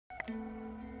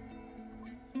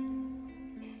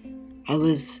I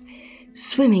was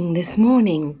swimming this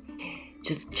morning,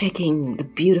 just checking the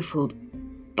beautiful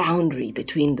boundary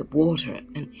between the water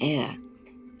and air,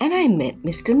 and I met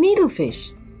Mr.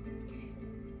 Needlefish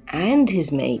and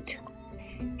his mate,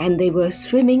 and they were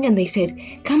swimming, and they said,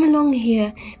 "Come along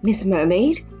here, Miss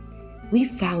Mermaid. We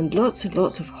found lots and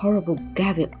lots of horrible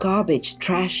garbage,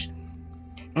 trash,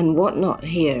 and whatnot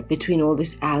here between all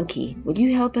this algae. Will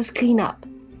you help us clean up?"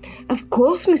 "Of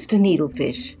course, Mr.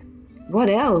 Needlefish. What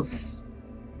else?"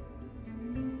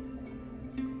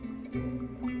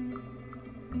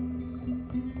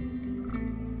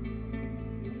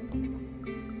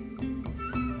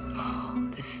 Oh,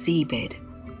 the seabed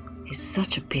is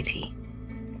such a pity.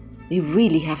 We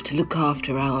really have to look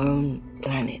after our own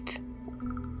planet.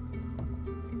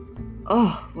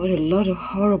 Oh, what a lot of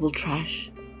horrible trash.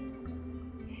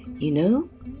 You know,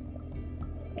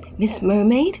 Miss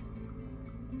Mermaid,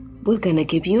 we're going to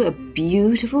give you a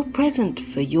beautiful present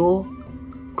for your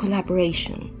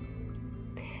collaboration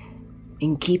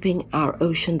in keeping our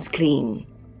oceans clean.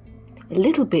 A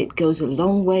little bit goes a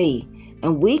long way,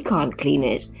 and we can't clean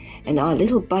it, and our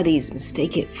little buddies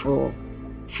mistake it for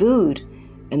food,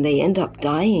 and they end up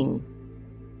dying.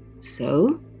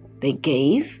 So they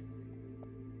gave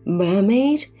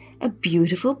Mermaid a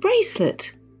beautiful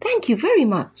bracelet. Thank you very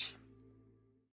much.